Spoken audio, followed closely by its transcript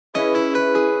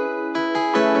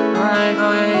like,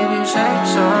 okay, if you say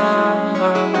so.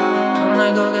 I'm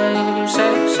like, okay, if you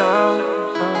say so.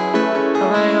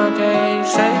 I'm like, okay, if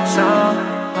you say so.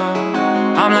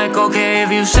 I'm like, okay,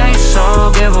 if you say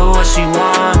so. Give her what she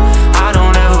want. I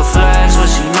don't ever flex, but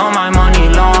she know my money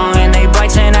long. And they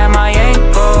biting at my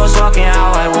ankles, walking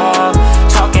how I walk,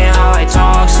 talking how I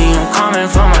talk. See, I'm coming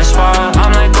from my spot.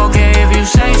 I'm like, okay, if you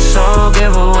say so.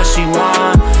 Give her what she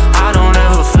want. I don't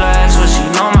ever flex, but she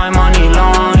know my money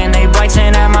long. And they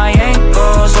biting at my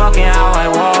ankles, walking how I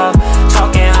walk,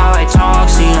 talking how I talk.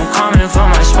 See, I'm coming from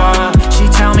my spot. She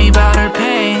tell me about her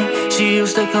pain. She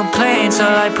used to complain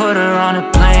till I put her on a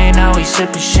plane. Now we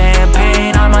sippin'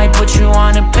 champagne. I might put you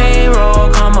on a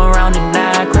payroll, come around and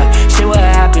act right. Shit, what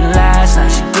happened last night?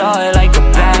 She blow it like a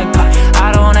bagpipe.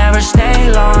 I don't ever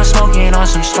stay long, smoking on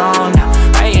some strong now.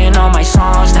 Writing all my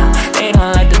songs now, they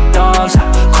don't let the dogs out.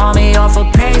 Call me off a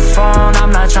payphone,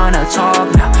 I'm not tryna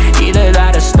talk now. Either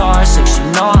that or star 6, you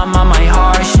know I'm on my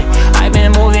hard shit. I've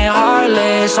been moving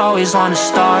heartless, always on a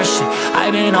star shit.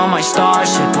 I've been on my star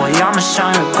shit, boy, I'ma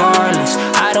shine regardless.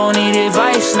 I don't need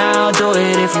advice now, do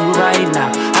it if you right now.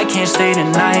 I can't stay the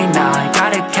night now, I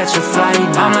gotta catch a flight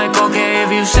now. I'm like, okay,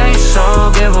 if you say so.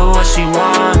 Give her what she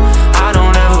want. I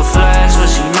don't ever flex, but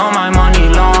she know my money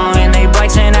long. And they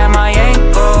biting at my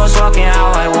ankles, walking how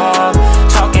I walk,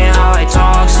 talking how I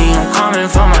talk. See, I'm coming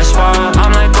from my spot.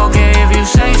 I'm like, okay, if you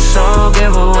say so.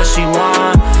 Give her what she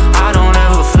want. I don't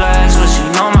ever flex, but she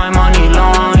know my money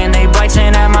long. And they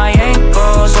biting at my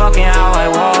ankles, walking how I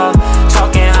walk,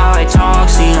 talking how I talk.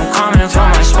 See, I'm coming from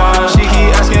my spot. She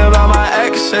keep asking about my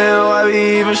ex and why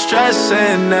we even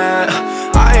stressing that.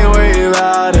 I ain't worried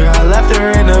about her, I left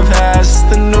her in the past.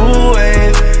 It's the new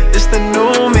wave, it's the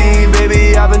new me.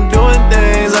 Baby, I've been doing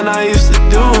things I'm not used to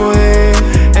doing.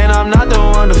 And I'm not the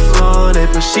one to flaunt it,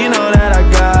 but she know that I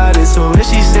got it. So if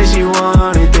she says she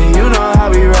want it, then you know how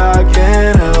we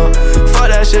rockin' out. Fuck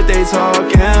that shit they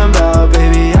talking about,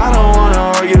 baby, I don't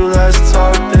wanna argue, let's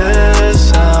talk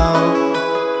this out.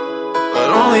 But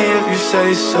only if you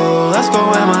say so. Let's go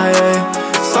MIA,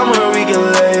 somewhere we can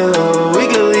lay low. We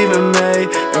can leave in May,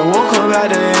 and we'll come back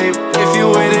to April. If you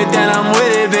with it, then I'm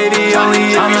with it, baby,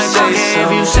 only if you say so. If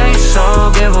you say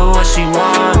so, give her what she wants.